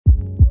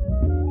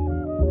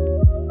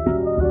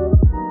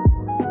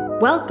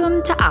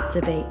Welcome to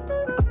Aptivate,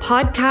 a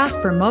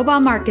podcast for mobile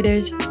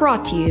marketers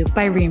brought to you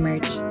by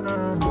Remerge.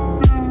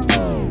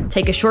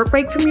 Take a short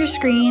break from your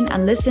screen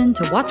and listen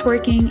to what's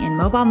working in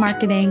mobile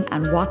marketing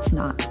and what's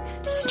not,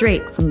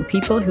 straight from the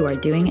people who are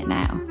doing it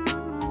now.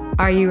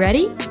 Are you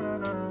ready?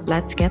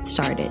 Let's get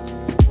started.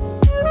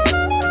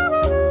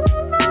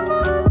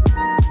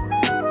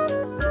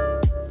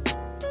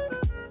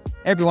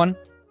 Hey everyone,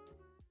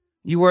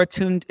 you are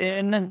tuned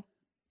in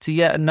to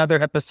yet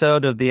another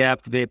episode of the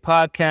Aptivate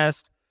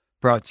podcast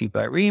brought to you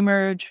by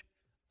Remerge.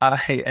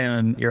 I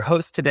am your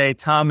host today,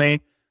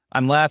 Tommy.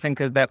 I'm laughing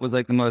because that was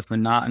like the most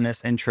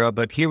monotonous intro,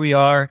 but here we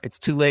are. It's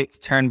too late to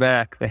turn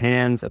back the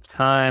hands of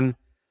time.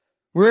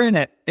 We're in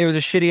it. It was a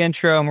shitty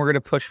intro and we're going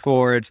to push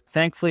forward.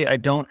 Thankfully, I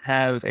don't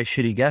have a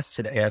shitty guest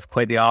today. I have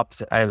quite the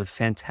opposite. I have a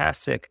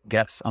fantastic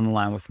guest on the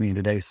line with me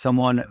today.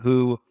 Someone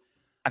who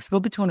I've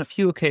spoken to on a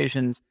few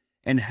occasions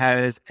and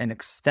has an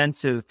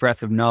extensive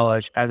breadth of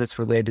knowledge as it's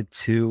related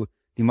to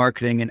the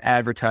marketing and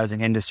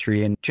advertising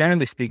industry. And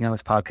generally speaking on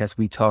this podcast,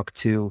 we talk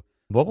to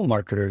mobile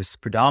marketers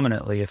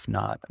predominantly, if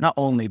not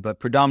only, but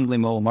predominantly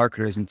mobile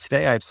marketers. And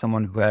today I have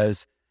someone who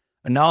has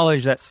a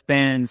knowledge that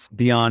spans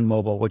beyond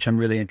mobile, which I'm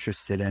really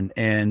interested in.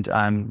 And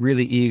I'm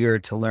really eager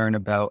to learn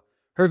about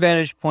her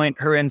vantage point,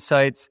 her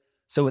insights.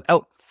 So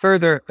without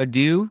further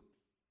ado,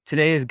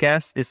 today's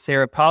guest is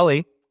Sarah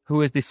Polly,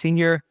 who is the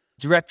Senior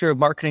Director of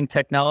Marketing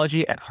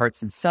Technology at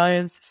Hearts and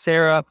Science.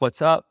 Sarah, what's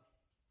up?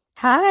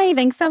 Hi,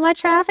 thanks so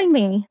much for having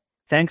me.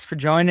 Thanks for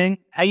joining.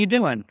 How you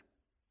doing?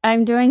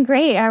 I'm doing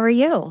great. How are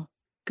you?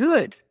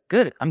 Good.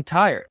 I'm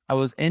tired. I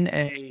was in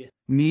a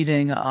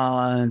meeting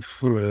on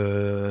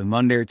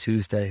Monday or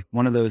Tuesday,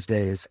 one of those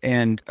days,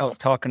 and I was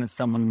talking to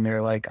someone and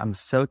they're like, I'm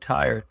so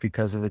tired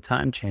because of the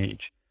time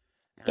change.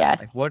 And Yeah. I'm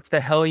like, what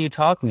the hell are you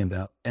talking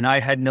about? And I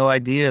had no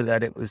idea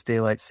that it was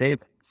daylight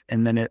savings.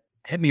 And then it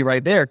hit me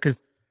right there because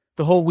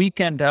the whole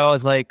weekend I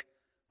was like,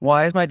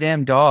 why is my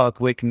damn dog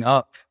waking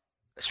up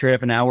straight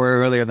up an hour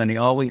earlier than he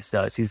always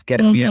does? He's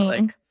getting me at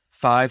like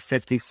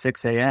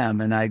 5:56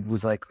 a.m. And I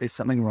was like, is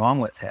something wrong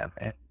with him?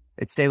 And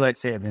it's daylight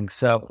savings.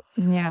 So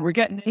Yeah. we're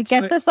getting It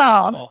gets us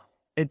all.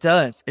 It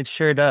does. It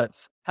sure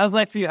does. How's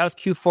life for you? How's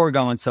Q4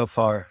 going so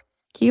far?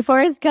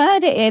 Q4 is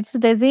good. It's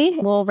busy.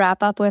 We'll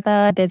wrap up with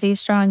a busy,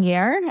 strong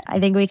year. I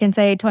think we can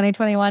say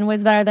 2021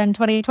 was better than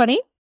 2020,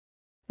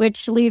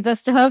 which leads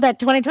us to hope that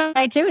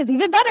 2022 is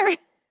even better.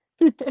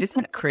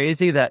 Isn't it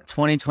crazy that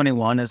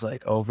 2021 is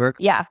like over?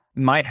 Yeah.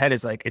 My head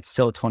is like, it's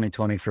still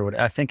 2020 for what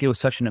I think it was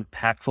such an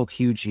impactful,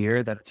 huge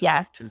year that it's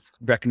hard to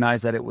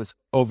recognize that it was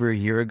over a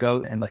year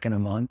ago and like in a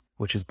month,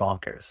 which is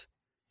bonkers.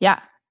 Yeah.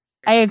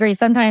 I agree.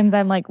 Sometimes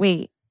I'm like,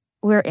 wait,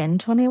 we're in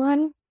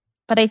 21?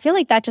 But I feel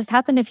like that just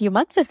happened a few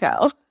months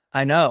ago.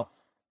 I know.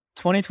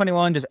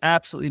 2021 just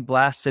absolutely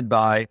blasted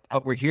by,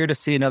 but we're here to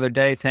see another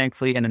day,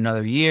 thankfully, in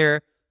another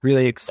year.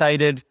 Really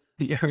excited.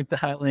 You're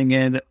dialing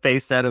in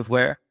based out of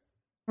where?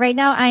 Right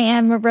now, I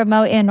am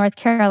remote in North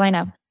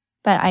Carolina,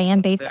 but I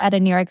am based out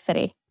of New York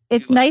City.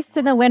 It's nice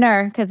in the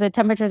winter because the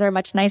temperatures are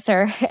much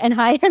nicer and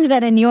higher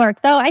than in New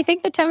York, though I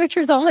think the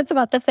temperature's almost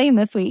about the same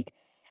this week.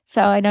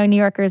 So I know New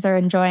Yorkers are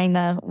enjoying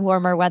the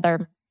warmer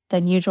weather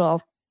than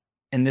usual.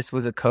 And this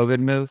was a COVID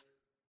move?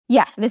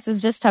 Yeah, this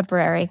is just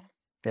temporary.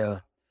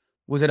 Yeah.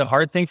 Was it a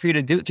hard thing for you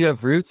to do? Do you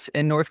have roots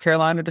in North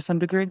Carolina to some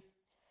degree?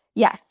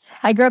 Yes,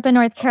 I grew up in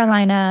North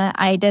Carolina.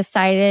 I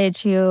decided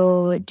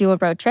to do a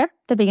road trip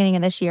at the beginning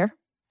of this year.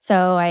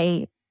 So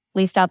I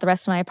leased out the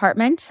rest of my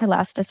apartment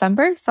last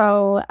December.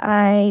 So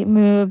I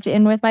moved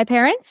in with my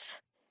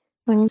parents.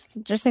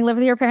 Just live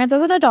with your parents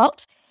as an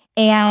adult.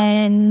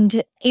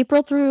 And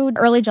April through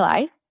early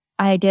July,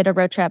 I did a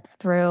road trip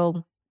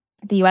through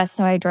the U.S.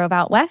 So I drove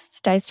out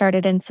west. I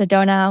started in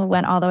Sedona,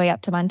 went all the way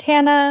up to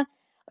Montana,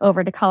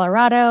 over to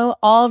Colorado,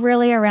 all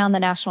really around the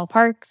national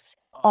parks,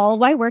 all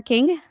while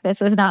working. This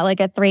was not like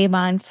a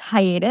 3-month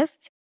hiatus.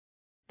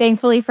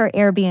 Thankfully for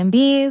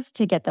Airbnbs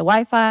to get the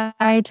Wi-Fi,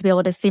 to be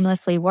able to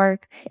seamlessly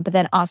work, but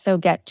then also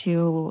get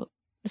to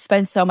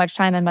spend so much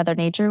time in Mother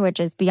Nature, which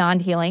is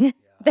beyond healing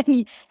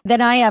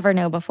than I ever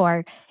knew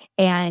before,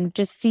 and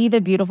just see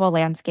the beautiful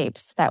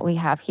landscapes that we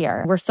have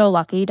here. We're so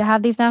lucky to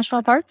have these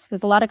national parks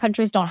because a lot of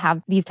countries don't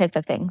have these types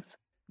of things.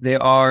 They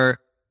are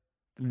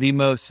the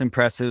most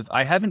impressive.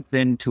 I haven't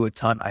been to a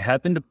ton. I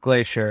have been to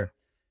Glacier.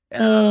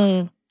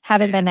 Haven't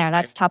been there.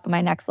 That's top of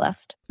my next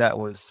list. That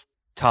was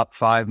top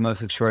 5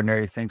 most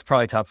extraordinary things,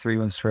 probably top 3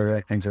 most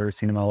extraordinary things I've ever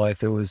seen in my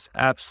life. It was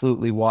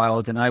absolutely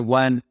wild. And I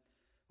went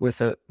with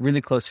a really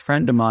close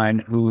friend of mine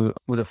who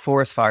was a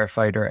forest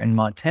firefighter in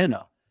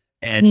Montana.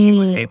 And he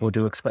was able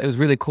to explain, it was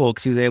really cool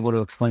because he was able to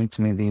explain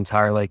to me the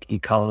entire like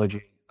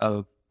ecology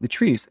of the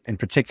trees in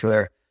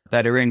particular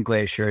that are in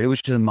Glacier. It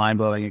was just a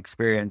mind-blowing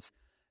experience.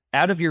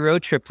 Out of your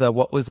road trip though,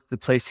 what was the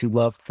place you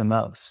loved the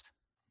most?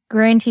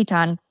 Grand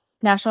Teton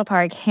National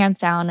Park, hands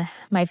down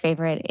my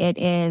favorite. It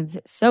is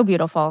so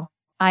beautiful.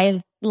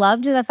 I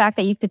loved the fact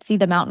that you could see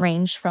the mountain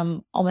range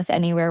from almost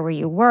anywhere where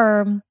you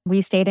were.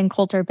 We stayed in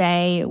Coulter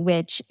Bay,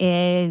 which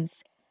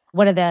is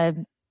one of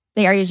the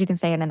areas you can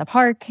stay in the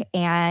park.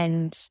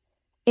 And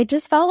It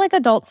just felt like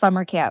adult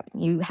summer camp.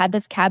 You had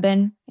this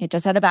cabin, it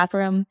just had a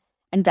bathroom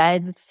and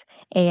beds,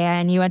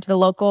 and you went to the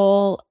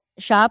local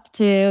shop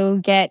to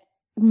get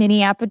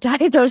mini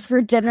appetizers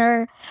for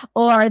dinner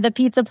or the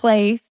pizza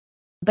place.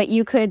 But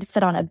you could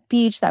sit on a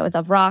beach that was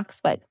of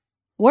rocks, but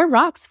warm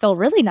rocks feel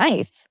really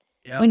nice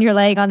when you're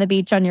laying on the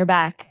beach on your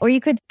back. Or you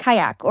could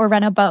kayak or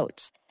rent a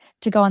boat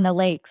to go on the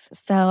lakes.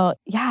 So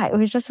yeah, it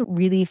was just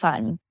really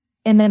fun.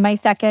 And then my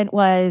second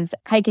was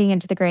hiking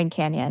into the Grand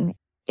Canyon.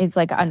 It's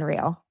like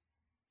unreal.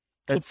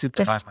 That's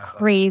super just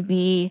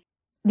crazy,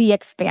 the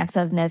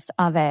expansiveness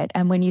of it.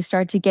 And when you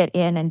start to get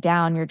in and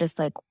down, you're just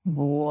like,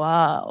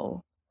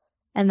 whoa.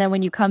 And then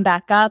when you come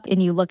back up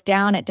and you look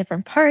down at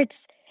different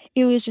parts,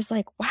 it was just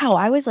like, wow,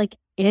 I was like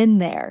in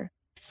there,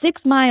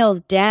 6 miles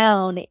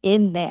down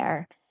in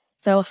there.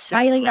 So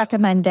highly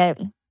recommend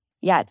it.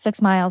 Yeah, it's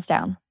 6 miles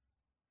down.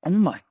 Oh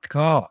my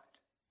God.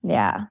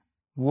 Yeah.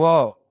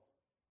 Whoa.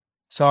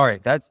 Sorry,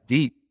 that's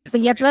deep. So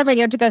you have to remember,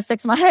 you have to go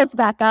 6 miles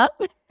back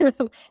up,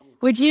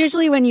 which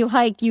usually when you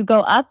hike, you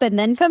go up and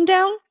then come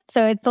down.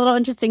 So it's a little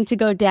interesting to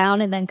go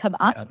down and then come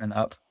up. And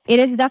up. It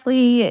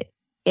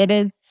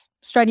is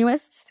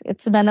strenuous.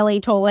 It's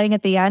mentally tolling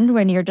at the end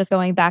when you're just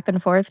going back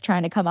and forth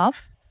trying to come up.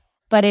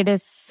 But it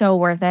is so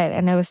worth it.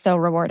 And it was so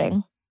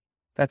rewarding.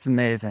 That's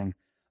amazing.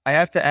 I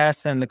have to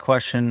ask then the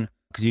question,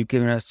 because you've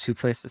given us 2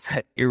 places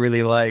that you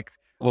really liked.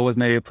 What was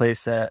maybe a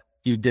place that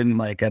you didn't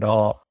like at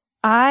all?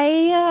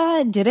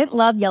 I didn't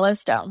love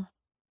Yellowstone.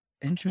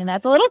 Interesting. And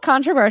that's a little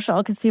controversial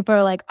because people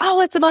are like,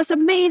 oh, it's the most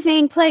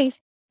amazing place.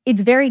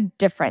 It's very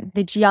different.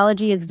 The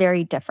geology is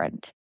very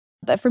different.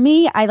 But for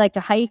me, I like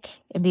to hike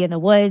and be in the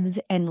woods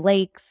and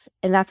lakes.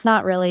 And that's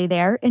not really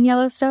there in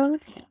Yellowstone.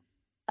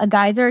 A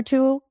geyser or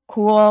two,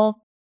 cool.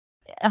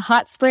 A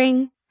hot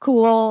spring,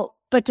 cool.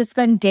 But to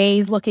spend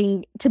days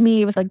looking, to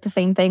me, it was like the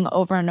same thing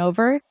over and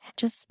over.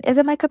 Just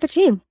isn't my cup of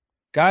tea.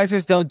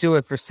 Geysers don't do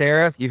it for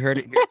Sarah. You heard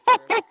it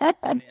here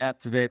on the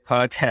Activate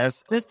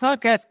podcast. This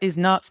podcast is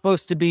not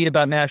supposed to be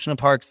about national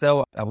parks,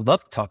 though. I would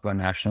love to talk about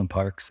national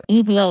parks.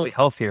 It's probably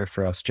healthier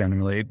for us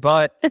generally.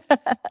 But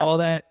all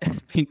that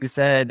being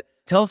said,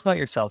 tell us about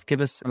yourself. Give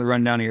us a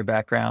rundown of your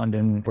background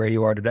and where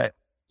you are today.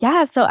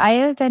 Yeah, so I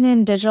have been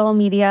in digital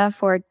media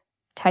for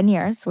 10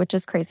 years, which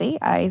is crazy.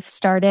 I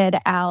started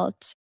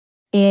out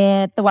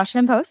at the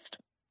Washington Post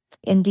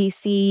in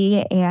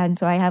DC. And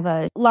so I have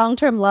a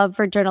long-term love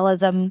for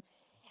journalism.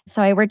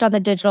 So I worked on the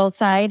digital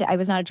side. I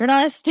was not a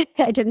journalist.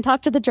 I didn't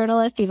talk to the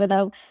journalists, even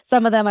though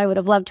some of them I would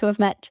have loved to have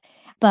met.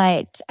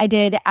 But I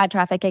did ad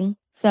trafficking.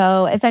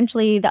 So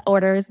essentially the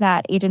orders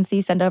that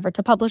agencies send over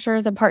to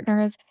publishers and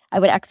partners, I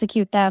would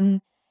execute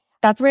them.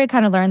 That's where I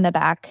kind of learned the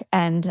back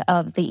end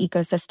of the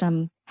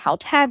ecosystem, how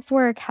tags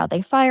work, how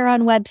they fire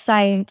on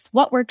websites,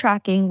 what we're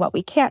tracking, what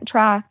we can't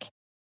track.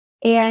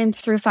 And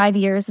through 5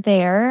 years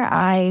there,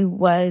 I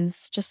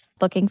was just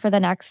looking for the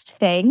next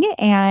thing.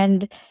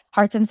 And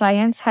Hearts and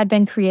Science had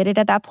been created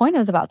at that point. I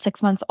was about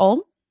 6 months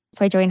old.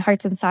 So I joined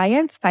Hearts and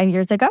Science 5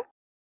 years ago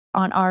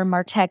on our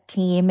MarTech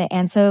team.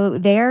 And so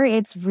there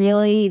it's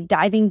really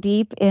diving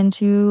deep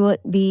into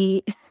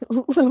the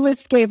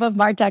landscape of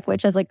MarTech,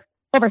 which is like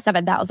over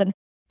 7,000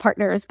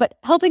 partners, but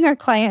helping our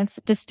clients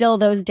distill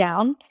those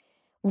down.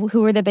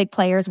 Who are the big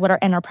players? What are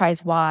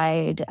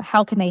enterprise-wide?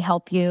 How can they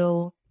help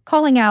you?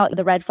 Calling out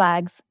the red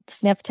flags,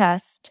 sniff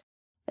test,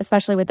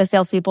 especially with the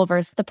salespeople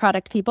versus the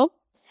product people,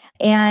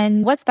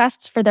 and what's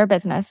best for their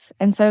business.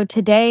 And so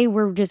today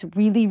we're just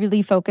really,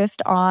 really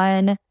focused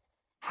on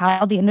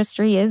how the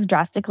industry is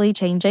drastically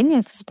changing.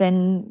 It's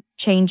been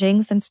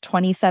changing since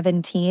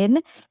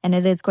 2017, and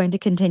it is going to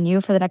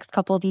continue for the next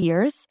couple of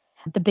years.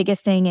 The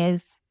biggest thing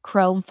is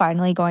Chrome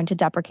finally going to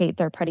deprecate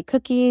third-party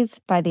cookies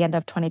by the end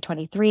of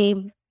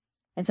 2023.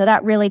 And so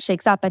that really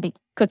shakes up. I mean,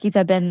 cookies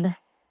have been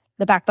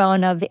the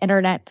backbone of the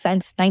internet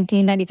since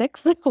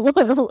 1996,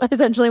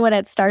 essentially when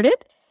it started.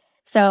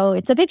 So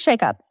it's a big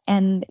shakeup.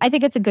 And I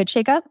think it's a good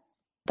shakeup,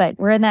 but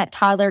we're in that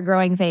toddler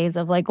growing phase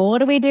of like, well, what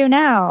do we do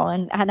now?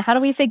 And how do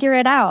we figure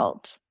it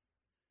out?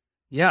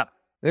 Yeah,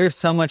 there's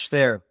so much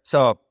there.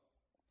 So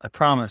I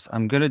promise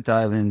I'm going to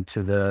dive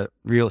into the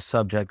real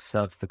subject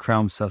stuff, the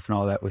Chrome stuff and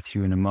all that with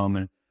you in a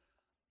moment.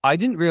 I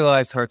didn't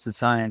realize Hearts and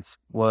Science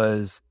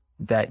was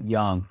that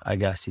young, I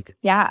guess you could.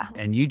 Yeah.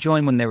 And you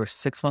joined when they were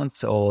 6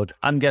 months old.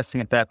 I'm guessing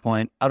at that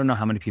point, I don't know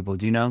how many people,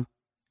 do you know?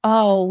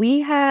 Oh,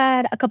 we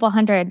had a couple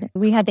hundred.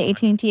 We had the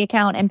AT&T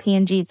account and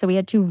P&G. So we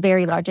had 2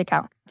 very large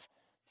accounts.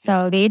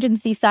 So the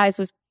agency size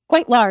was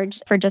quite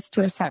large for just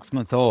 2 accounts. 6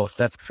 months old.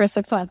 That's for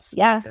 6 months.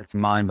 Yeah. That's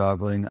mind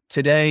boggling.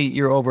 Today,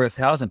 you're over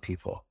 1,000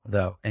 people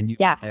though. And you've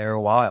been there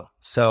a while.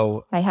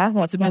 So I have.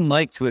 What's it been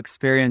like to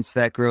experience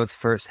that growth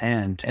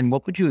firsthand? And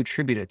what would you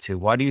attribute it to?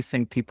 Why do you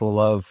think people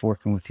love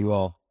working with you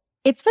all?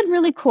 It's been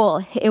really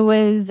cool. It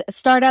was a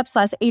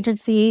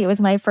startup/agency. It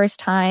was my first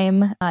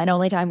time and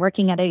only time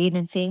working at an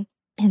agency.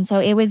 And so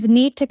it was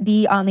neat to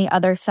be on the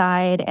other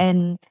side.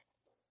 And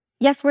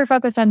yes, we're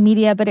focused on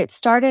media, but it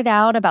started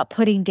out about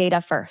putting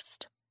data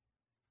first.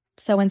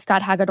 So when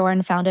Scott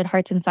Hagedorn founded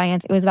Hearts and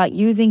Science, it was about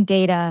using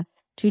data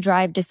to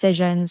drive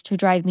decisions, to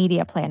drive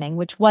media planning,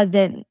 which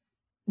wasn't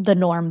the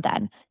norm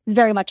then. It's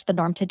very much the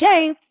norm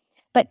today,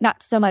 but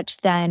not so much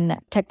then.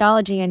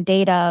 Technology and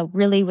data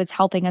really was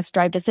helping us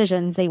drive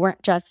decisions. They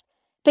weren't just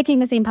picking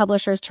the same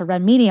publishers to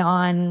run media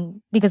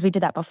on because we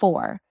did that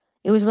before.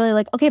 It was really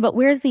like, okay, but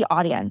where's the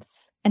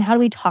audience? And how do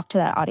we talk to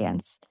that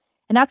audience?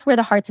 And that's where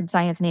the Hearts and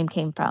Science name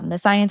came from. The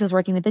science is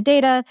working with the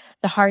data.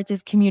 The Hearts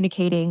is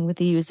communicating with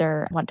the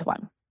user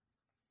one-to-one.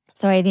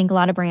 So I think a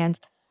lot of brands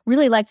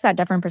really liked that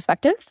different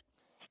perspective.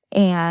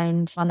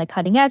 And on the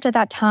cutting edge at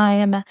that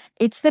time,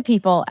 it's the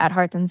people at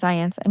Hearts and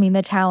Science. I mean,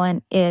 the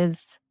talent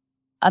is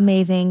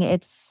amazing.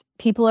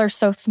 People are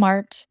so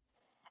smart.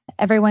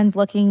 Everyone's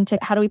looking to,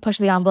 how do we push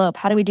the envelope?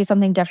 How do we do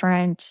something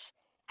different?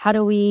 How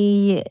do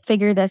we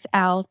figure this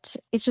out?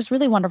 It's just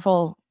really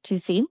wonderful to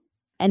see.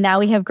 And now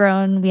we have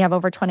grown. We have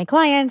over 20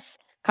 clients,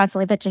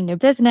 constantly pitching new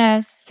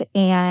business.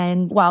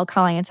 And while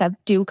clients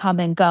do come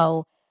and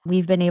go,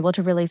 we've been able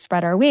to really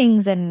spread our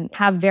wings and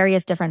have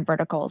various different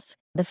verticals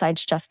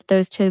besides just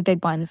those two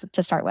big ones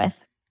to start with.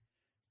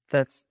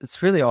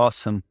 It's really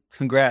awesome.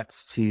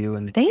 Congrats to you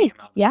and the team. team.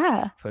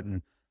 Yeah. Putting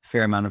a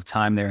fair amount of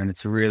time there, and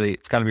it's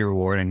got to be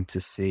rewarding to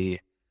see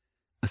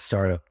a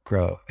startup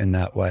grow in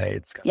that way.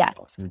 It's got to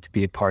be awesome to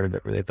be a part of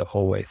it really the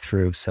whole way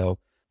through. So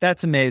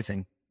that's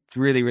amazing. It's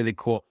really, really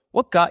cool.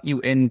 What got you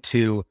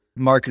into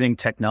marketing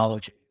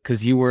technology?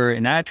 Because you were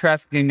in ad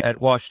trafficking at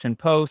Washington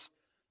Post.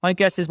 My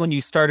guess is when you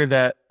started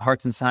at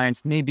Hearts and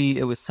Science, maybe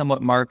it was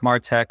somewhat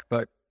MarTech,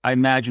 but I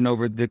imagine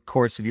over the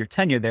course of your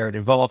tenure there, it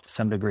evolved to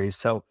some degree.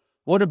 So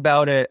what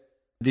about it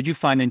did you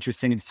find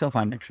interesting and still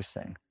find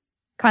interesting?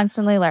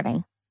 Constantly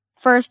learning.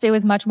 First, it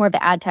was much more of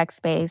the ad tech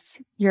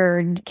space.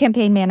 Your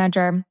campaign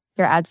manager,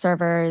 your ad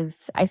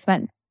servers. I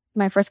spent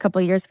my first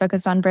couple of years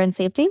focused on brand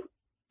safety.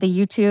 The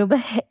YouTube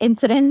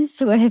incidents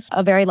with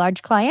a very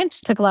large client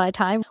took a lot of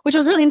time, which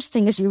was really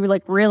interesting because you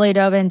really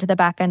dove into the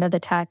back end of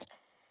the tech.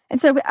 And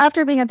so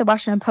after being at the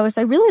Washington Post,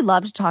 I really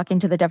loved talking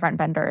to the different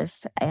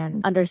vendors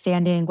and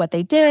understanding what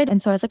they did.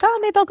 And so I was like, oh,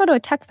 maybe I'll go to a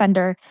tech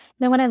vendor. And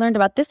then when I learned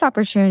about this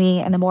opportunity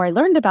and the more I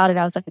learned about it,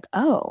 I was like,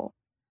 oh,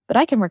 but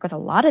I can work with a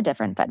lot of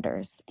different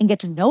vendors and get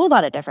to know a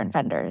lot of different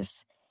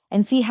vendors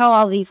and see how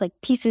all these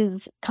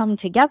pieces come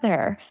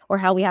together, or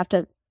how we have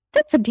to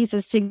fit some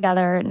pieces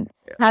together. And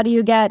how do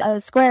you get a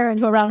square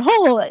into a round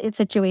hole in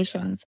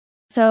situations?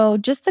 So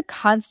just the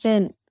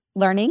constant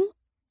learning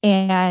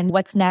and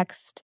what's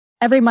next.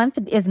 Every month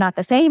is not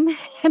the same.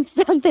 If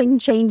something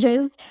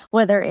changes,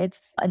 whether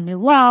it's a new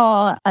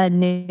law, a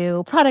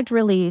new product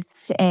release,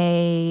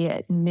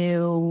 a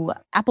new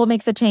Apple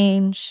makes a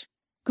change,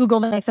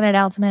 Google makes an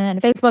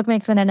announcement, Facebook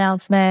makes an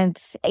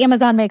announcement,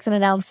 Amazon makes an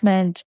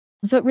announcement.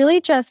 So it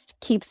really just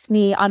keeps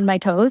me on my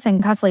toes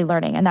and constantly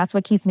learning. And that's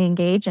what keeps me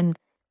engaged and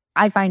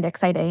I find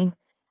exciting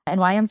and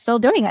why I'm still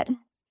doing it.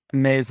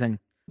 Amazing.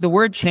 The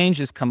word change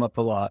has come up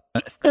a lot,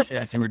 especially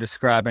as you were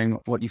describing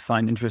what you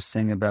find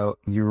interesting about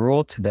your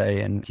role today.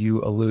 And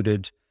you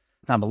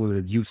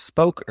you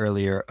spoke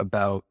earlier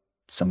about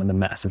some of the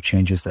massive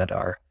changes that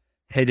are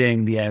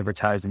hitting the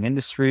advertising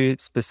industry.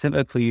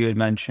 Specifically, you had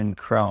mentioned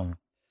Chrome.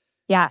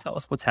 Yeah. Tell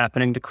us what's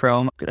happening to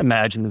Chrome. I could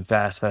imagine the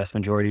vast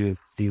majority of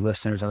the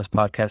listeners on this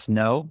podcast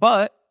know,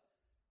 but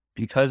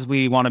because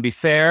we want to be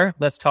fair,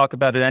 let's talk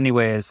about it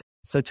anyways.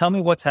 So tell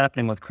me what's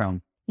happening with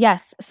Chrome.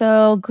 Yes.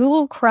 So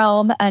Google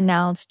Chrome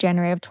announced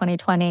January of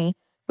 2020,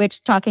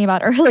 which talking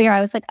about earlier,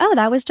 I was like, oh,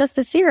 that was just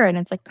this year. And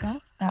it's like,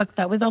 well,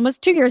 that was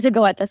almost 2 years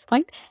ago at this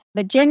point.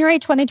 But January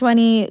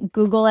 2020,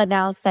 Google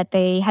announced that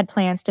they had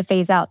plans to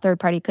phase out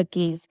third-party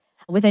cookies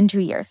within 2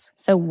 years.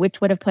 So which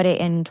would have put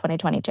it in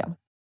 2022.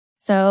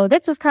 So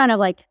this was kind of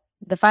like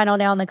the final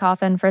nail in the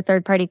coffin for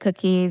third-party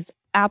cookies.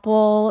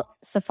 Apple,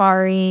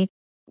 Safari,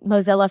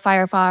 Mozilla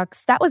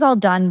Firefox, that was all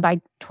done by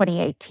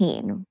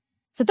 2018.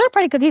 So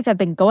third-party cookies have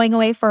been going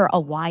away for a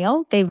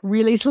while. They've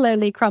really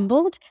slowly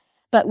crumbled.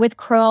 But with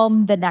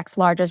Chrome, the next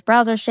largest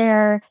browser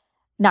share,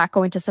 not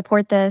going to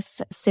support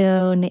this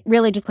soon, it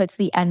really just puts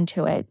the end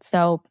to it.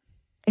 So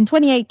in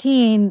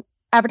 2018,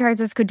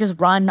 advertisers could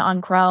just run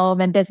on Chrome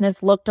and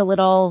business looked a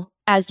little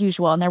as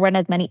usual and there weren't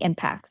as many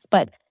impacts.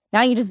 But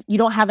now you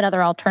don't have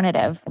another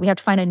alternative. We have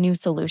to find a new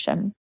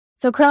solution.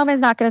 So Chrome is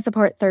not going to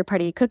support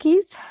third-party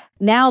cookies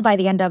now by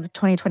the end of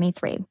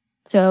 2023.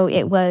 So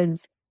it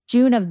was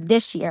June of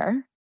this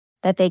year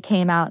that they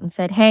came out and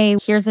said, hey,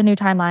 here's the new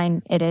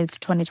timeline. It is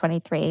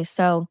 2023.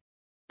 So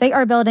they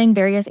are building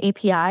various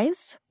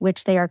APIs,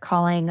 which they are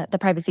calling the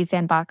Privacy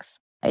Sandbox.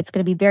 It's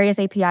going to be various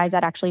APIs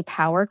that actually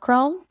power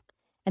Chrome.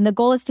 And the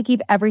goal is to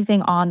keep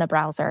everything on the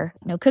browser.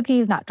 No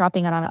cookies, not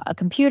dropping it on a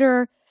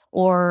computer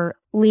or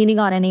leaning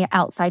on any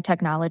outside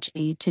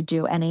technology to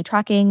do any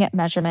tracking,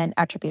 measurement,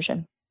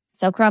 attribution.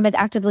 So Chrome is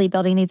actively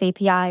building these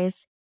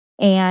APIs.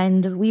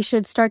 And we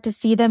should start to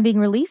see them being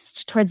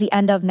released towards the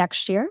end of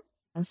next year.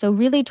 And so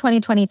really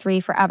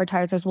 2023 for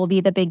advertisers will be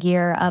the big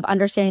year of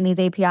understanding these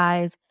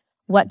APIs.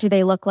 What do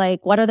they look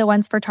like? What are the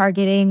ones for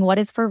targeting? What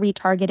is for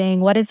retargeting?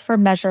 What is for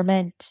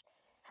measurement?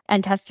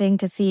 And testing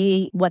to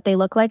see what they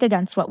look like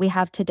against what we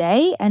have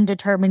today and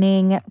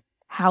determining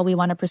how we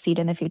want to proceed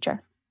in the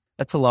future.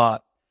 That's a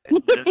lot.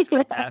 It's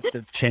a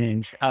massive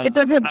change. It's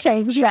a big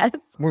change, yes.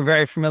 We're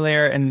very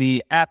familiar in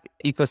the app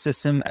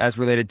ecosystem as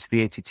related to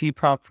the ATT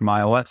prompt from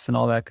iOS and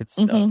all that good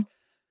stuff. Mm-hmm.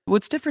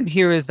 What's different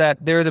here is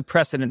that there is a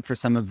precedent for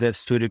some of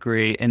this to a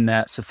degree in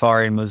that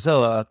Safari and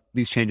Mozilla,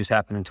 these changes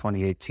happened in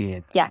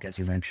 2018, Yeah. as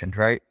you mentioned,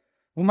 right?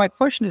 Well, my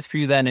question is for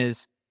you then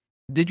is,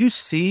 did you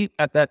see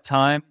at that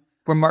time,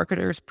 were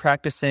marketers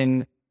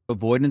practicing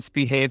avoidance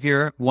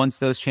behavior once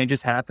those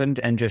changes happened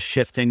and just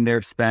shifting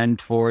their spend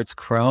towards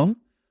Chrome?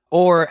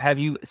 Or have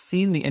you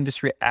seen the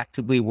industry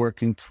actively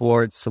working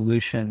towards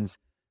solutions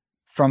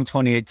from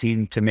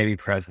 2018 to maybe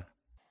present?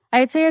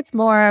 I'd say it's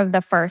more of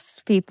the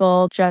first.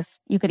 People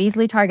you could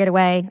easily target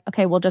away.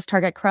 Okay, we'll just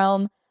target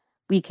Chrome.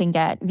 We can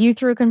get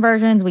view-through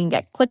conversions. We can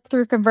get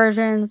click-through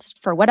conversions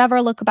for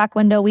whatever look-back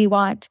window we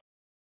want.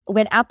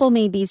 When Apple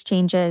made these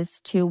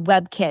changes to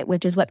WebKit,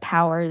 which is what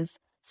powers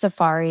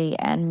Safari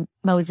and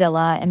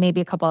Mozilla and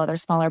maybe a couple other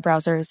smaller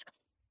browsers,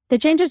 the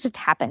changes just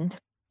happened.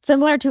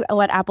 Similar to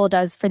what Apple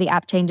does for the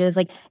app changes,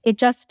 like it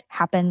just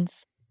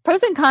happens.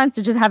 Pros and cons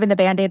to just having the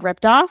Band-Aid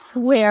ripped off,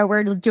 where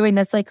we're doing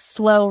this like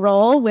slow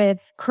roll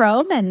with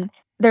Chrome, and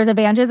there's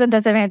advantages and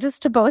disadvantages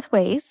to both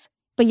ways.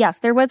 But yes,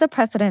 there was a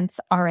precedence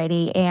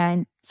already.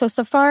 And so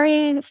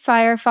Safari,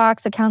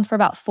 Firefox accounts for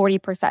about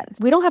 40%.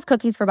 We don't have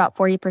cookies for about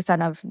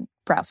 40% of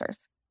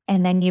browsers.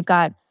 And then you've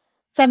got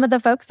some of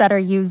the folks that are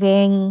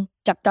using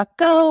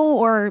DuckDuckGo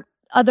or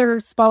other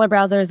smaller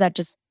browsers that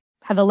just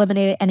have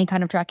eliminated any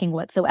kind of tracking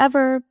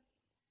whatsoever.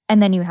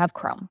 And then you have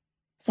Chrome.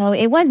 So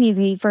it was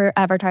easy for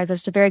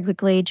advertisers to very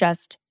quickly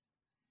just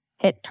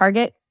hit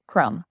target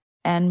Chrome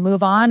and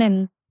move on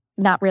and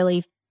not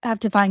really have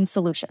to find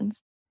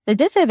solutions. The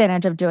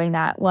disadvantage of doing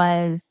that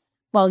was,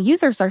 well,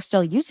 users are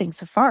still using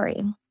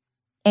Safari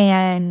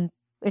and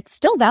it's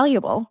still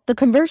valuable. The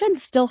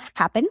conversions still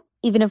happen,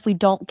 even if we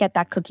don't get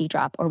that cookie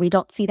drop or we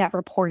don't see that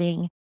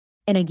reporting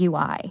in a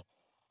UI.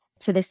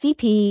 So the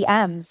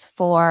CPMs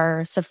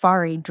for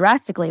Safari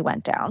drastically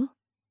went down.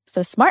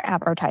 So smart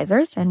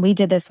advertisers, and we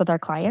did this with our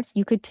clients,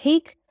 you could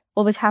take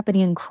what was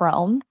happening in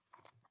Chrome,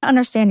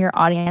 understand your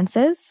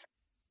audiences,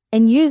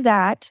 and use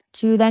that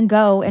to then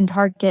go and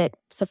target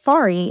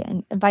Safari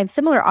and find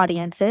similar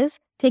audiences,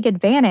 take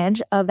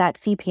advantage of that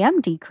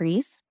CPM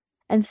decrease,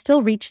 and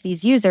still reach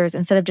these users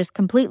instead of just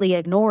completely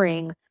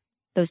ignoring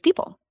those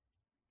people.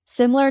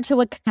 Similar to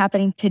what's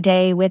happening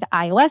today with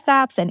iOS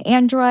apps and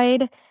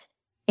Android.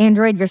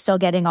 Android, you're still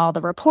getting all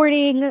the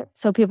reporting.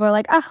 So people are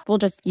like, we'll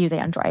just use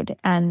Android.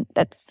 And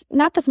that's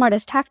not the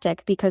smartest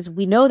tactic because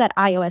we know that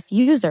iOS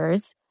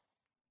users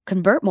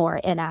convert more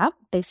in-app,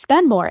 they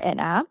spend more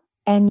in-app,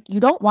 and you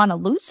don't want to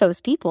lose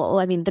those people.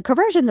 I mean, the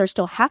conversions are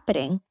still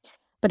happening,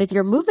 but if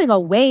you're moving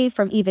away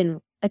from even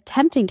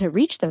attempting to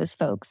reach those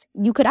folks,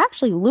 you could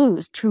actually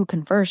lose true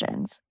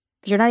conversions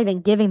because you're not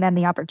even giving them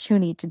the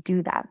opportunity to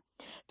do that.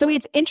 So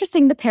it's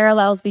interesting the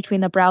parallels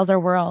between the browser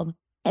world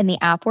and the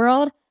app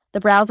world. The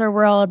browser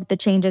world, the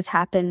changes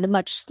happened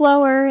much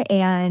slower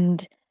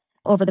and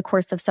over the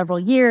course of several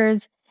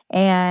years,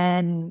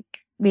 and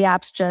the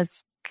apps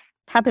just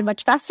happen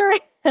much faster.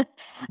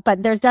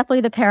 But there's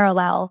definitely the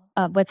parallel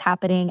of what's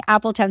happening.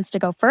 Apple tends to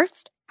go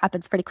first,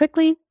 happens pretty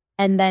quickly,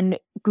 and then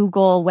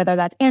Google, whether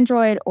that's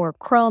Android or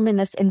Chrome in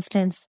this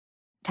instance,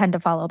 tend to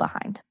follow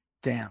behind.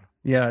 Damn.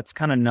 Yeah, it's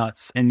kind of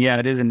nuts. And yeah,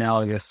 it is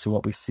analogous to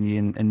what we see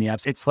in the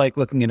apps. It's like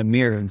looking in a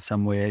mirror in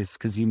some ways,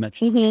 because you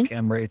mentioned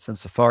CPM rates on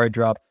Safari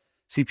drop.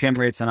 CPM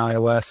rates on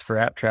iOS for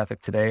app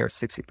traffic today are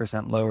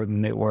 60% lower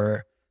than they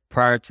were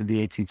prior to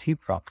the ATT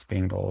prompt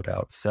being rolled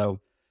out. So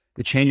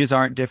the changes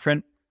aren't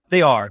different.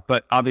 They are,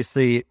 but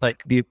obviously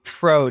like the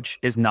approach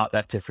is not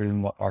that different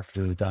than what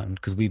Marketer has done,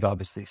 because we've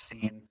obviously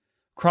seen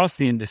across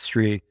the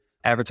industry,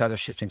 advertisers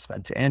shifting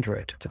spend to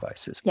Android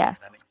devices. Yeah.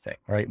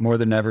 Right? More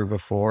than ever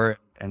before.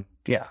 And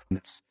yeah,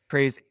 it's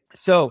crazy.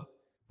 So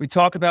we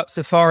talk about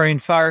Safari and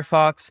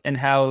Firefox and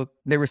how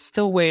there were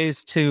still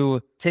ways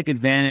to take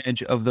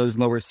advantage of those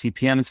lower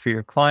CPMs for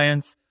your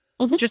clients.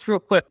 Mm-hmm. Just real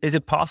quick, is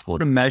it possible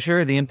to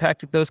measure the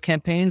impact of those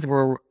campaigns?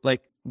 Or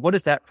like, what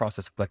does that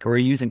process look like? Or are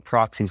you using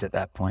proxies at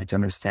that point to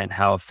understand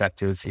how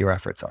effective your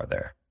efforts are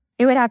there?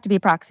 It would have to be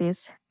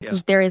proxies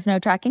because there is no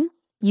tracking.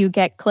 You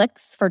get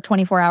clicks for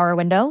 24-hour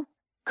window.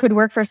 Could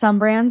work for some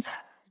brands.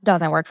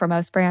 Doesn't work for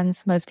most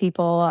brands, most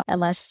people,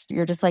 unless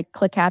you're just like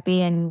click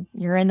happy and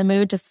you're in the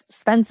mood to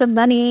spend some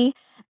money.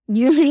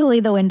 Usually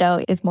the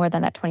window is more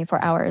than that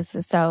 24 hours.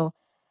 So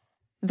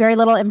very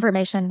little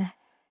information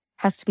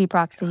has to be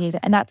proxied.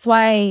 And that's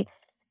why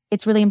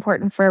it's really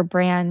important for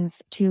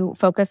brands to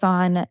focus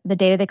on the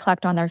data they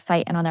collect on their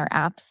site and on their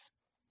apps,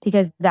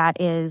 because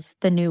that is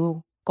the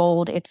new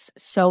gold. It's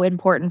so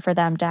important for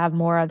them to have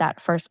more of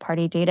that first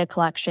party data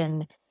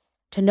collection,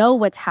 to know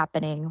what's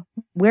happening,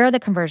 where are the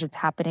conversions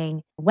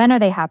happening, when are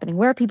they happening,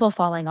 where are people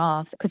falling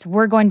off, because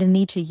we're going to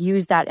need to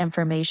use that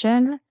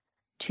information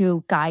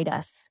to guide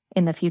us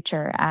in the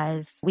future,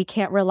 as we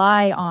can't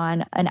rely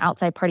on an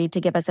outside party to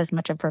give us as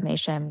much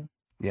information.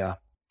 Yeah.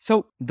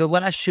 So the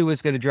last shoe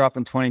is going to drop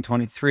in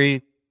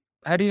 2023.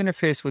 How do you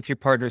interface with your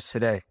partners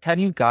today? How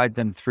do you guide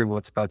them through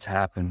what's about to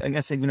happen? I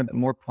guess even a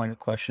more pointed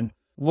question.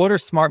 What are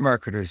smart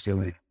marketers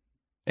doing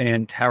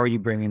And how are you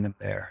bringing them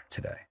there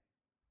today?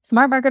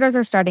 Smart marketers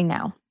are starting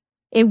now.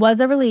 It was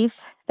a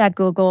relief that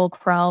Google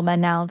Chrome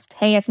announced,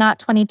 hey, it's not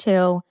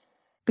 22,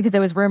 because it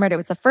was rumored it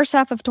was the first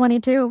half of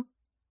 22.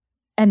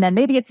 And then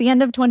maybe it's the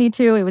end of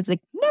 22. It was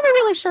like never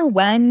really sure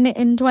when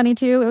in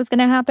 22 it was going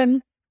to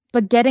happen.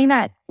 But getting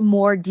that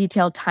more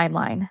detailed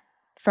timeline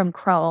from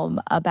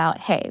Chrome about,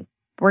 hey,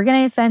 we're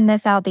going to send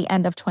this out the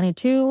end of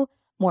 22,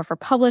 more for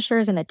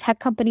publishers and the tech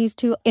companies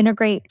to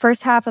integrate.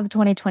 First half of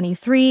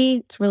 2023,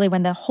 it's really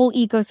when the whole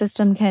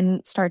ecosystem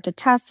can start to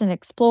test and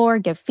explore,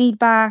 give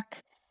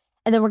feedback.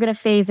 And then we're going to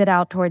phase it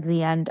out towards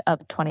the end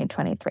of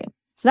 2023.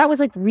 So that was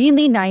like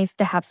really nice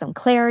to have some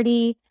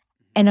clarity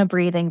and a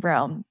breathing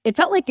room. It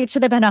felt like it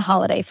should have been a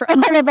holiday for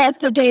everyone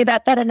the day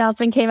that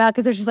announcement came out,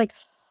 because they're just like,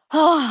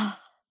 oh.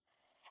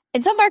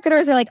 And some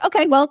marketers are like,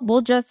 okay, well,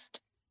 we'll just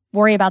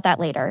worry about that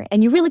later.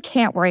 And you really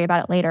can't worry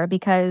about it later,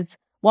 because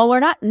while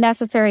we're not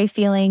necessarily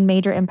feeling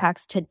major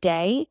impacts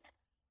today,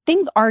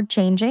 things are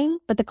changing,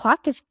 but the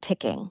clock is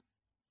ticking.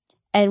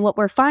 And what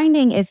we're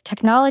finding is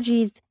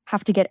technologies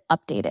have to get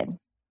updated.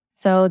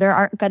 So there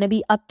aren't going to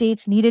be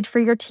updates needed for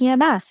your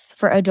TMS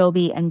for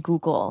Adobe and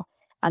Google.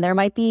 And there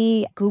might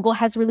be, Google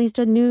has released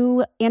a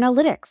new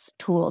analytics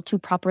tool to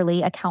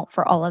properly account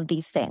for all of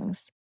these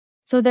things.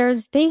 So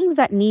there's things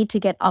that need to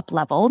get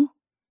up-leveled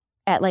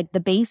at like the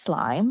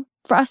baseline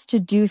for us to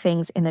do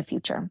things in the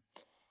future.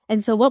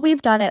 And so what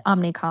we've done at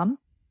Omnicom,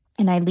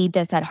 and I lead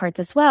this at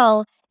Hearts as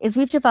well, is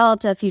we've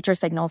developed a Future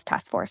Signals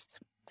Task Force.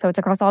 So it's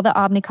across all the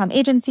Omnicom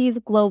agencies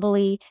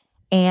globally,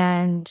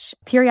 and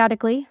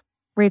periodically,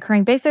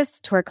 recurring basis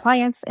to our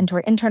clients and to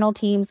our internal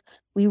teams,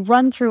 we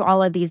run through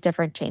all of these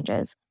different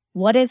changes.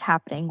 What is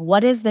happening? What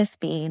does this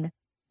mean?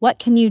 What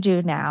can you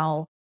do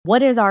now?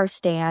 What is our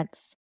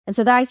stance? And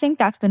so I think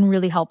that's been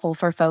really helpful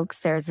for folks.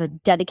 There's a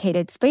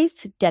dedicated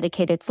space,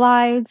 dedicated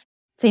slides,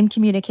 same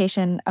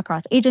communication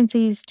across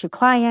agencies to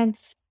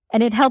clients,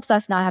 and it helps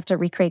us not have to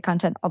recreate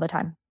content all the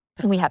time.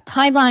 And we have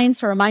timelines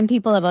to remind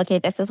people of, okay,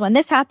 this is when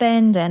this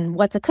happened, and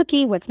what's a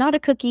cookie, what's not a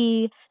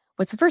cookie,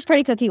 what's a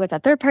first-party cookie, what's a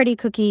third-party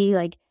cookie,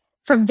 like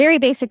from very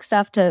basic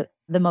stuff to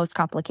the most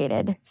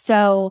complicated.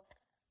 So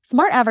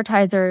smart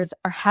advertisers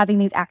are having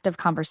these active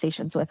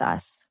conversations with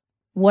us.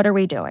 What are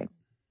we doing?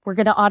 We're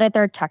going to audit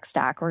their tech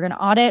stack. We're going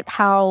to audit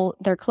how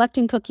they're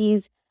collecting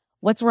cookies,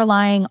 what's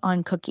relying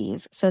on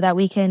cookies, so that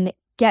we can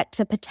get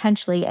to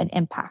potentially an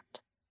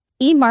impact.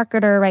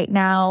 eMarketer right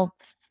now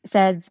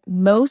says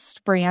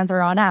most brands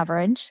are on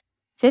average,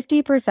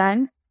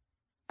 50%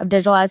 of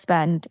digital ad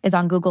spend is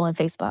on Google and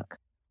Facebook.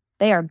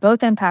 They are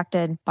both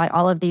impacted by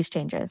all of these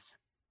changes.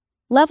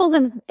 Levels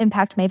of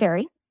impact may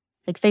vary.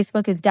 Like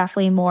Facebook is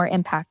definitely more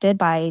impacted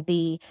by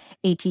the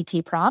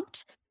ATT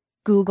prompt.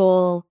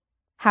 Google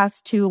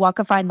has to walk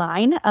a fine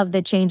line of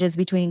the changes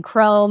between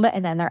Chrome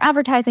and then their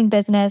advertising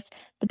business,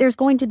 but there's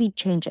going to be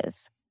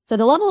changes. So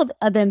the level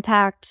of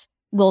impact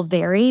will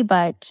vary,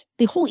 but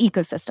the whole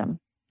ecosystem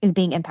is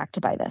being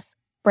impacted by this.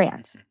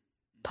 Brands,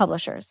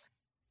 publishers,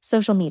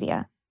 social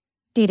media,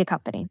 data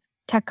companies,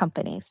 tech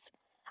companies.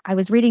 I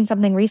was reading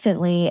something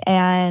recently,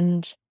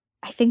 and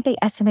I think they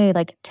estimated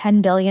like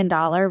 $10 billion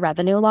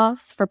revenue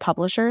loss for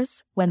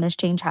publishers when this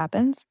change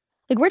happens.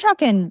 Like, we're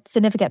talking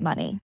significant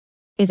money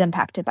is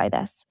impacted by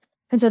this.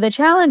 And so the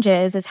challenge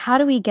is how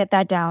do we get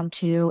that down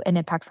to an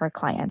impact for our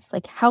clients?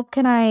 Like, how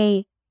can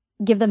I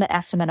give them an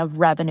estimate of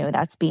revenue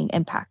that's being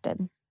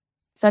impacted?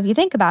 So if you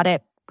think about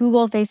it,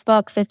 Google,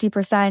 Facebook,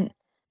 50%,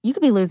 you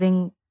could be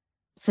losing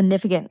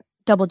significant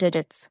double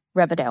digits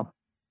revenue.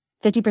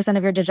 50%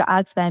 of your digital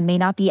ad spend may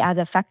not be as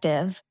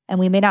effective, and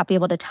we may not be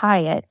able to tie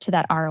it to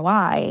that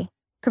ROI.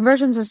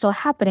 Conversions are still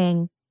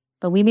happening,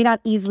 but we may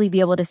not easily be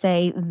able to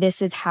say,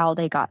 this is how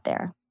they got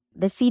there.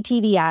 The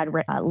CTV ad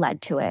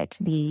led to it.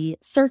 The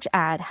search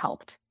ad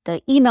helped.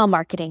 The email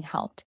marketing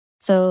helped.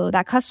 So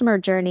that customer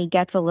journey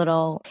gets a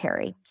little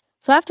hairy.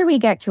 So after we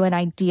get to an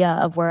idea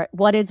of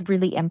what is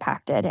really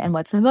impacted and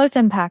what's the most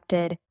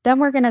impacted, then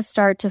we're going to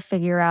start to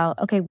figure out,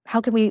 okay,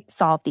 how can we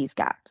solve these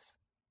gaps?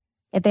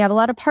 If they have a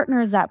lot of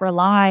partners that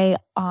rely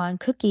on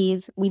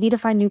cookies, we need to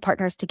find new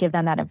partners to give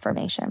them that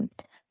information.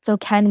 So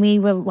can we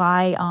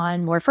rely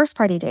on more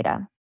first-party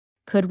data?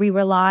 Could we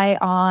rely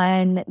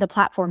on the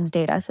platform's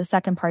data, so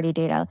second-party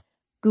data,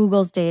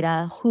 Google's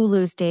data,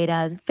 Hulu's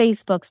data,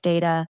 Facebook's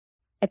data,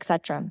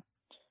 etc.?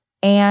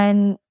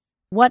 And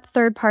what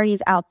third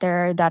parties out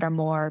there that are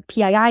more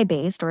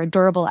PII-based or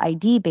durable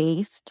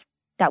ID-based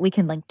that we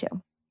can link to?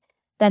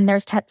 Then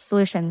there's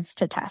solutions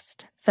to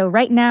test. So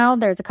right now,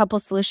 there's a couple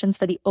solutions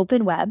for the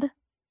open web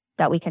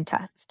that we can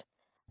test.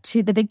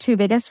 The two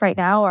biggest right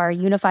now are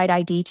Unified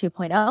ID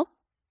 2.0.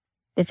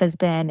 This has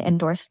been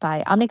endorsed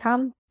by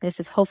Omnicom. This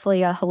is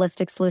hopefully a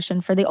holistic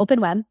solution for the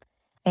open web.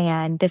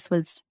 And this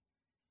was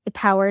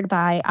powered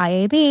by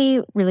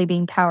IAB, really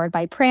being powered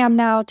by PRAM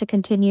now to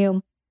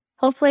continue.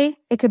 Hopefully,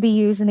 it could be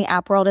used in the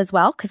app world as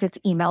well because it's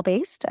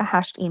email-based, a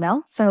hashed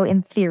email. So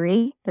in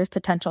theory, there's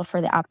potential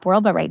for the app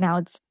world, but right now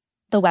it's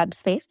the web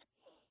space.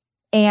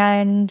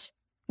 And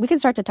we can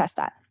start to test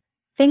that.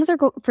 Things are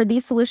for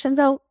these solutions,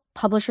 though,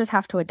 publishers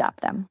have to adopt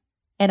them.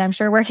 And I'm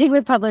sure working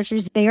with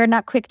publishers, they are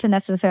not quick to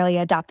necessarily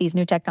adopt these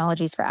new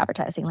technologies for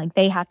advertising. Like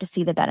they have to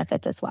see the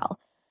benefits as well.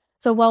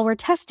 So while we're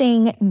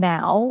testing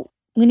now,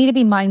 we need to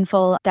be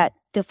mindful that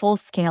the full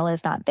scale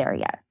is not there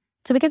yet.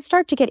 So we can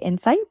start to get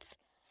insights,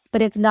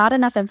 but it's not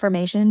enough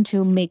information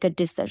to make a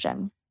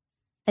decision.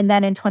 And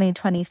then in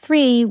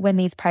 2023, when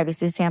these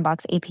Privacy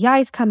Sandbox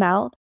APIs come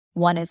out,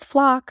 one is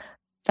FLoC,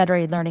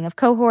 Federated Learning of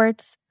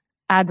Cohorts,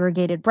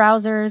 aggregated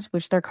browsers,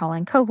 which they're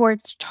calling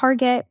cohorts,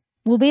 Target.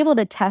 We'll be able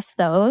to test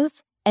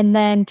those and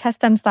then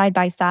test them side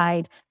by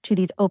side to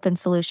these open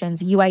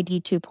solutions,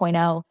 UID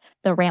 2.0,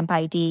 the RAMP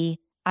ID,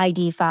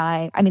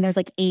 ID5. I mean, there's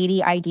like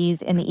 80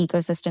 IDs in the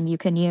ecosystem you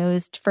can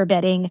use for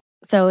bidding.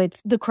 So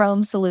it's the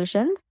Chrome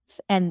solutions,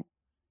 and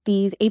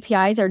these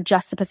APIs are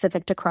just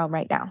specific to Chrome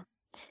right now.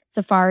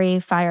 Safari,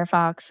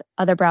 Firefox,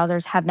 other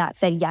browsers have not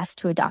said yes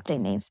to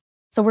adopting these.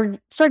 So we're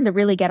starting to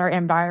really get our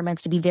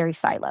environments to be very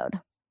siloed.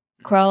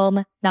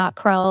 Chrome, not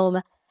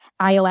Chrome,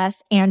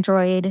 iOS,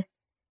 Android,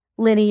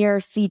 linear,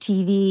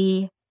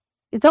 CTV.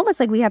 It's almost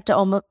like we have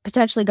to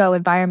potentially go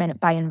environment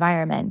by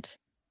environment.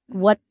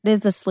 What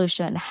is the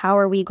solution? How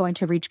are we going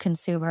to reach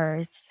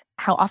consumers?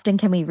 How often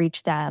can we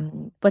reach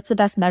them? What's the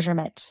best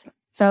measurement?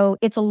 So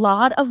it's a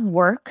lot of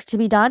work to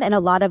be done and a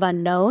lot of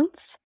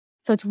unknowns.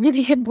 So it's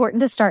really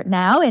important to start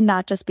now and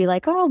not just be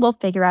like, oh, we'll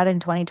figure out in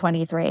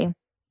 2023.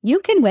 You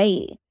can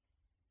wait.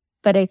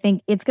 But I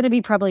think it's going to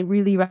be probably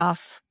really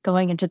rough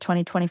going into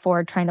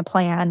 2024, trying to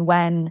plan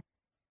when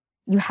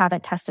you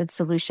haven't tested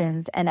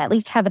solutions and at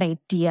least have an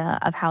idea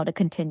of how to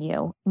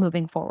continue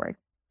moving forward.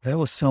 That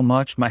was so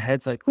much. My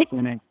head's like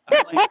spinning.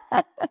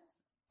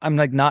 I'm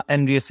like not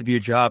envious of your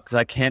job because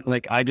I can't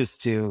I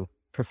just do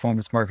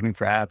performance marketing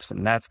for apps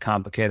and that's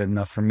complicated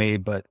enough for me.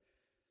 But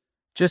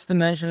just the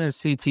mention of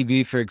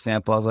CTV, for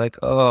example, I was like,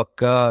 oh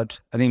God,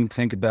 I didn't even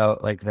think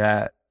about like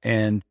that.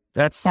 And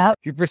that's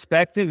your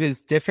perspective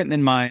is different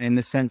than mine in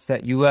the sense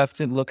that you have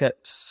to look at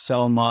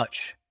so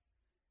much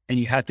and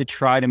you have to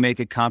try to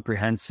make it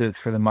comprehensive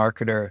for the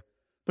marketer.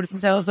 But it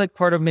sounds like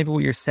part of maybe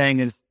what you're saying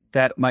is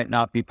that might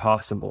not be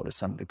possible to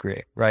some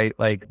degree, right?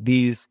 Like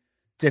these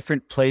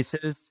different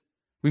places,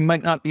 we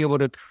might not be able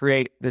to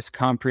create this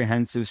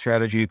comprehensive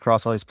strategy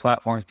across all these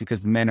platforms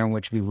because the manner in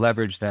which we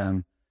leverage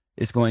them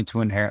is going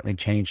to inherently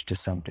change to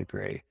some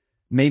degree.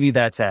 Maybe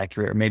that's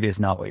accurate, or maybe it's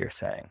not what you're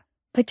saying.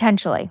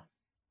 Potentially.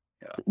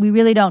 Yeah. We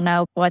really don't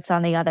know what's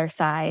on the other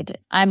side.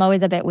 I'm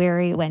always a bit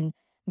weary when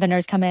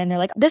vendors come in, they're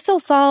like, this will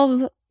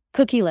solve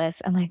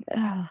cookieless. I'm like,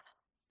 oh,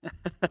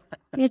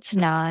 it's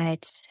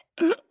not.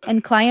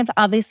 And clients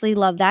obviously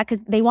love that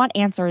because they want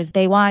answers.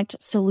 They want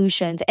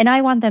solutions. And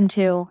I want them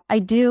too. I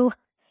do.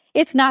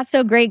 It's not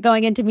so great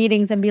going into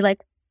meetings and be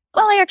like,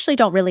 well, I actually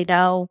don't really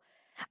know.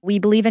 We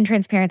believe in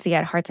transparency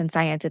at Hearts and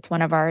Science. It's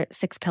one of our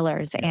 6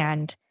 pillars.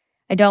 And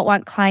I don't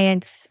want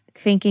clients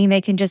thinking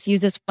they can just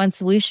use this one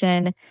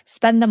solution,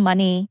 spend the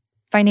money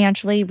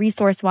financially,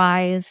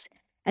 resource-wise,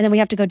 and then we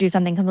have to go do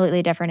something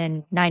completely different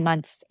in 9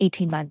 months,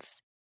 18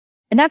 months.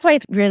 And that's why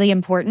it's really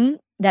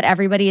important that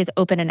everybody is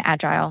open and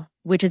agile,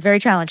 which is very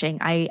challenging.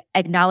 I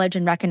acknowledge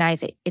and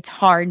recognize it. It's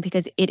hard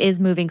because it is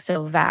moving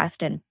so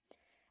fast. And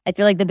I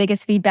feel like the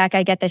biggest feedback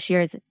I get this year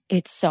is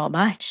it's so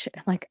much.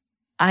 I'm like,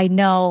 I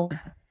know.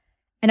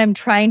 And I'm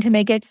trying to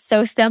make it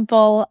so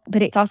simple,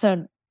 but it's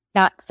also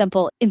not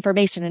simple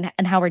information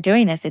and how we're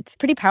doing this. It's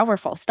pretty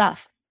powerful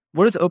stuff.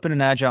 What does open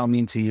and agile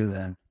mean to you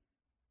then?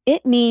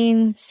 It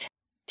means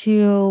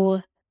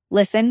to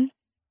listen,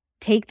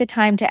 take the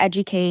time to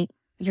educate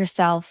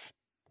yourself,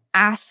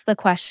 ask the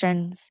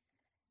questions.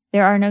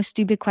 There are no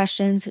stupid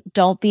questions.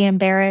 Don't be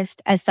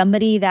embarrassed. As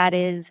somebody that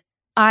is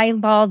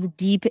eyeballed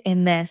deep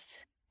in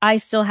this, I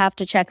still have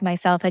to check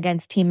myself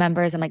against team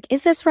members. I'm like,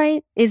 is this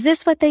right? Is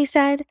this what they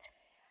said?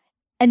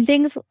 And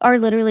things are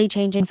literally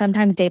changing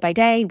sometimes day by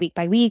day, week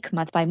by week,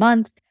 month by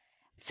month.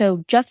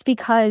 So just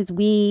because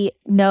we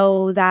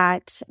know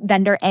that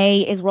vendor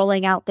A is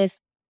rolling out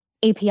this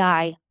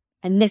API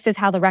and this is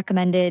how the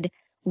recommended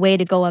way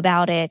to go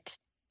about it,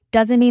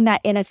 doesn't mean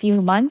that in a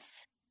few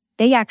months,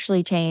 they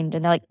actually changed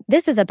and they're like,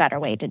 this is a better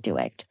way to do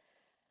it.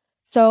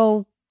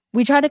 So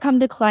we try to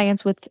come to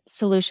clients with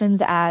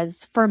solutions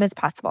as firm as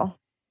possible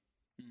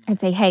and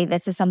say, hey,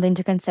 this is something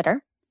to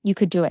consider. You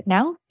could do it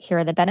now. Here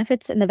are the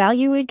benefits and the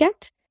value you would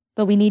get,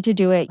 but we need to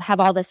do it, have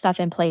all this stuff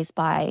in place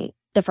by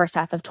the first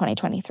half of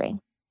 2023.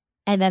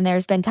 And then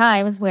there's been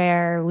times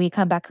where we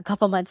come back a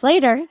couple months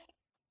later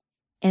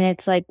and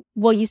it's like,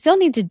 well, you still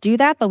need to do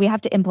that, but we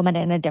have to implement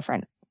it in a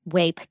different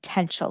way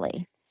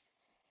potentially.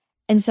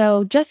 And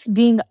so just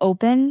being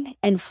open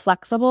and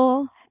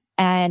flexible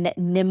and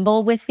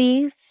nimble with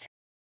these,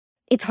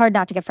 it's hard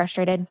not to get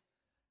frustrated.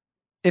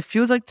 It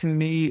feels like to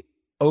me,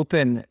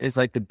 open is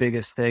like the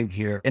biggest thing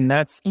here. And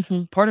that's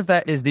part of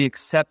that is the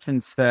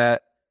acceptance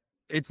that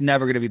it's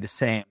never going to be the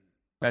same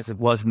as it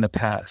was in the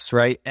past,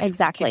 right? And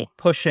exactly.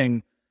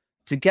 Pushing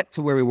to get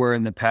to where we were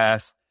in the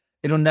past,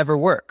 it'll never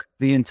work.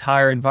 The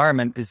entire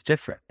environment is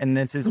different. And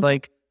this is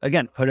like,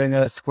 again, putting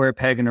a square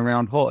peg in a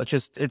round hole.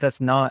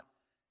 That's not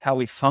how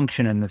we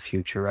function in the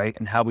future, right?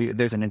 And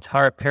there's an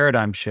entire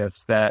paradigm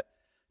shift that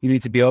you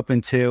need to be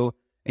open to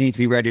and you need to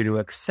be ready to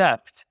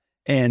accept.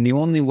 And the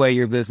only way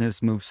your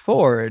business moves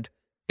forward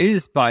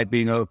is by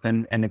being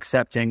open and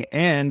accepting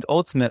and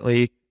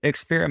ultimately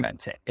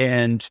experimenting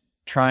and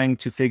trying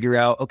to figure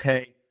out,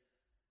 okay,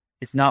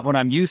 it's not what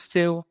I'm used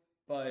to,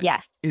 but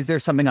is there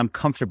something I'm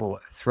comfortable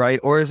with, right?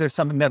 Or is there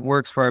something that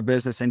works for our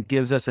business and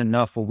gives us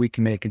enough where we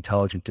can make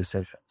intelligent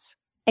decisions?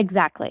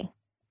 Exactly.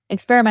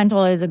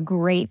 Experimental is a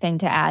great thing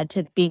to add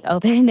to being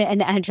open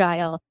and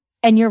agile.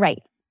 And you're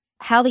right.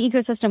 How the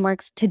ecosystem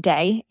works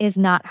today is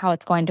not how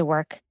it's going to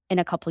work in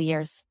a couple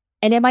years.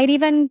 And it might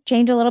even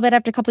change a little bit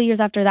after a couple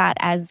years after that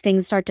as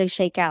things start to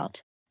shake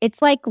out.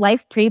 It's like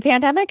life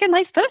pre-pandemic and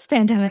life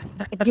post-pandemic.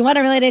 If you want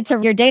to relate it to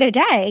your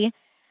day-to-day,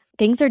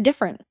 things are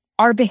different.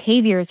 Our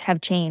behaviors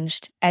have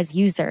changed as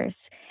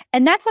users.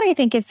 And that's what I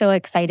think is so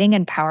exciting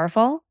and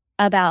powerful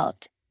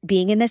about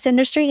being in this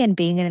industry and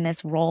being in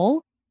this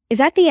role, is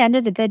at the end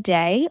of the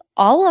day,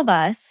 all of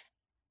us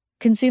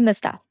consume this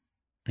stuff.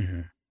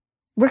 Mm-hmm.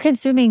 We're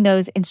consuming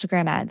those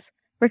Instagram ads.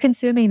 We're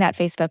consuming that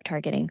Facebook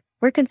targeting.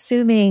 We're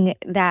consuming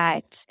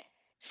that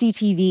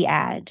CTV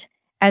ad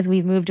as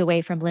we've moved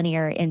away from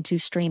linear into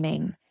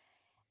streaming.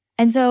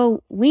 And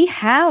so we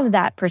have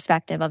that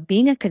perspective of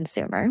being a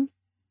consumer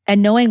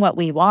and knowing what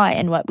we want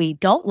and what we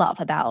don't love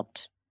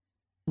about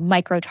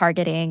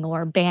micro-targeting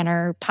or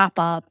banner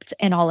pop-ups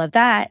and all of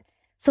that.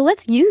 So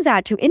let's use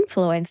that to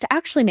influence to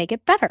actually make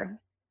it better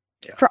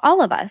for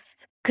all of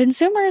us.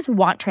 Consumers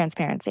want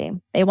transparency.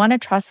 They want to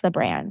trust the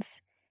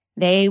brands.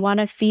 They want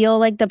to feel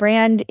like the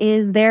brand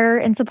is there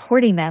and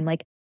supporting them.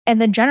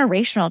 And the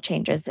generational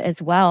changes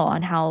as well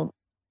on how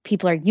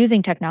people are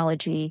using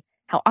technology,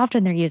 how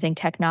often they're using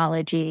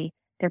technology,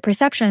 their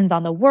perceptions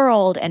on the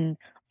world. And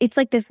it's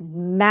like this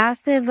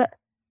massive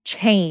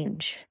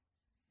change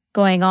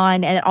going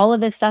on. And all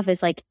of this stuff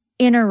is like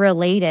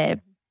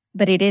interrelated,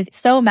 but it is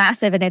so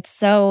massive and it's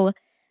so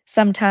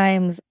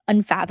sometimes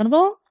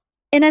unfathomable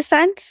in a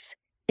sense.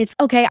 It's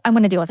okay, I'm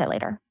going to deal with it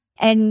later.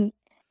 And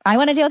I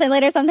want to deal with it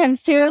later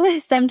sometimes too.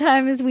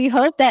 Sometimes we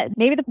hope that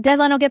maybe the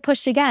deadline will get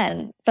pushed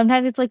again.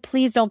 Sometimes it's like,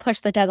 please don't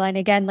push the deadline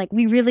again. Like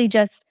we're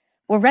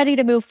ready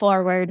to move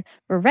forward.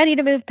 We're ready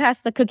to move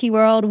past the cookie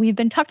world. We've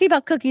been talking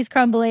about cookies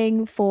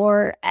crumbling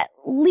for at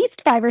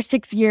least 5 or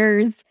 6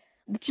 years.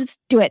 Just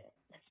do it.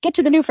 Let's get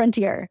to the new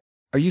frontier.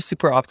 Are you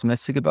super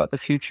optimistic about the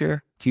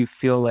future? Do you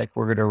feel like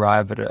we're going to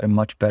arrive at a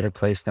much better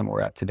place than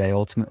we're at today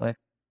ultimately?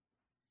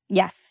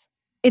 Yes.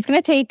 It's going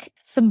to take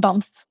some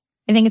bumps.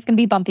 I think it's going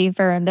to be bumpy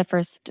for the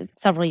first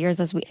several years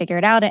as we figure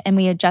it out and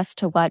we adjust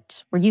to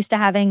what we're used to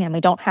having and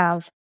we don't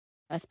have,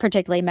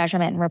 particularly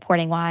measurement and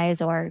reporting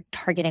wise or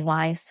targeting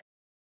wise.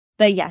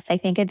 But yes, I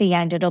think at the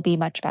end, it'll be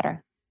much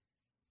better.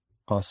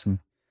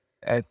 Awesome.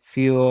 I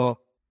feel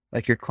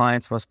like your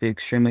clients must be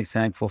extremely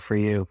thankful for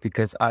you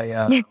because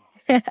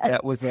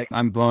that was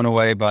I'm blown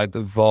away by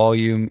the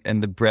volume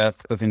and the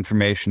breadth of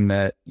information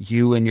that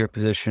you and your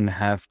position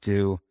have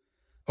to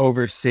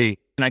oversee.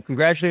 And I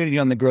congratulated you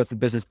on the growth of the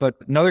business, but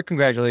another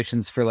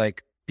congratulations for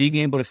being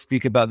able to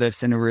speak about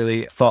this in a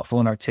really thoughtful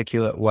and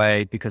articulate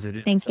way because it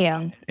is. Thank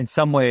you. In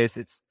some ways,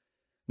 it's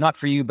not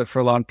for you, but for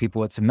a lot of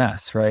people, it's a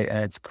mess, right? And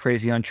it's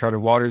crazy uncharted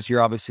waters.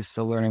 You're obviously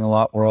still learning a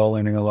lot. We're all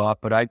learning a lot,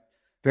 but I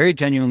very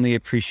genuinely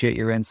appreciate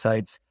your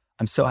insights.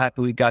 I'm so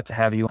happy we got to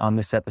have you on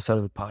this episode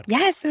of the podcast.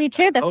 Yes, me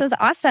too. That was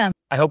awesome.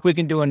 I hope we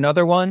can do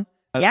another one.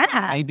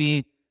 Yeah.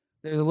 Maybe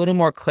there's a little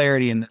more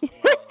clarity in this.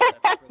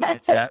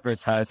 It's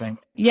advertising.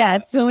 Yeah,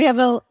 so we have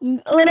a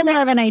little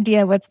more of an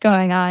idea of what's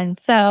going on.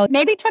 So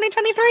maybe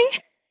 2023?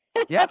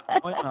 Yeah,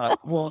 why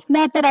not? Well,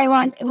 not that I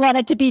want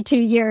it to be 2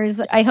 years.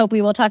 I hope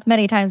we will talk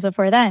many times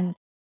before then.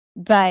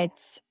 But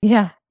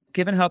yeah.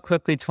 Given how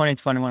quickly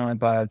 2021 went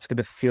by, it's going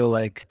to feel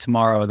like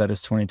tomorrow that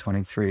is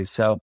 2023.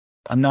 So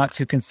I'm not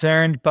too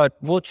concerned, but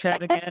we'll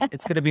chat again.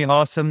 It's going to be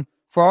awesome.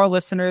 For our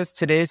listeners,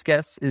 today's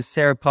guest is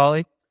Sarah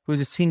Pauly, who's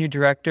a Senior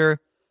Director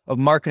of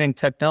Marketing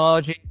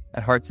Technology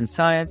at Hearts and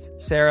Science.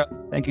 Sarah,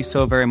 thank you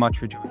so very much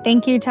for joining.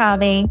 Thank you,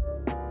 Tommy.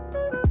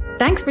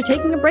 Thanks for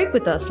taking a break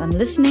with us and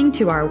listening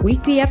to our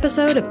weekly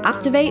episode of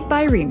Aptivate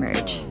by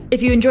Remerge.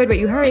 If you enjoyed what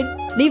you heard,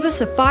 leave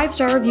us a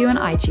 5-star review on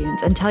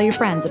iTunes and tell your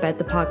friends about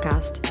the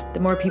podcast.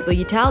 The more people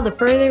you tell, the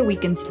further we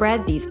can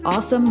spread these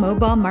awesome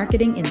mobile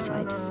marketing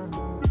insights.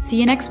 See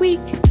you next week.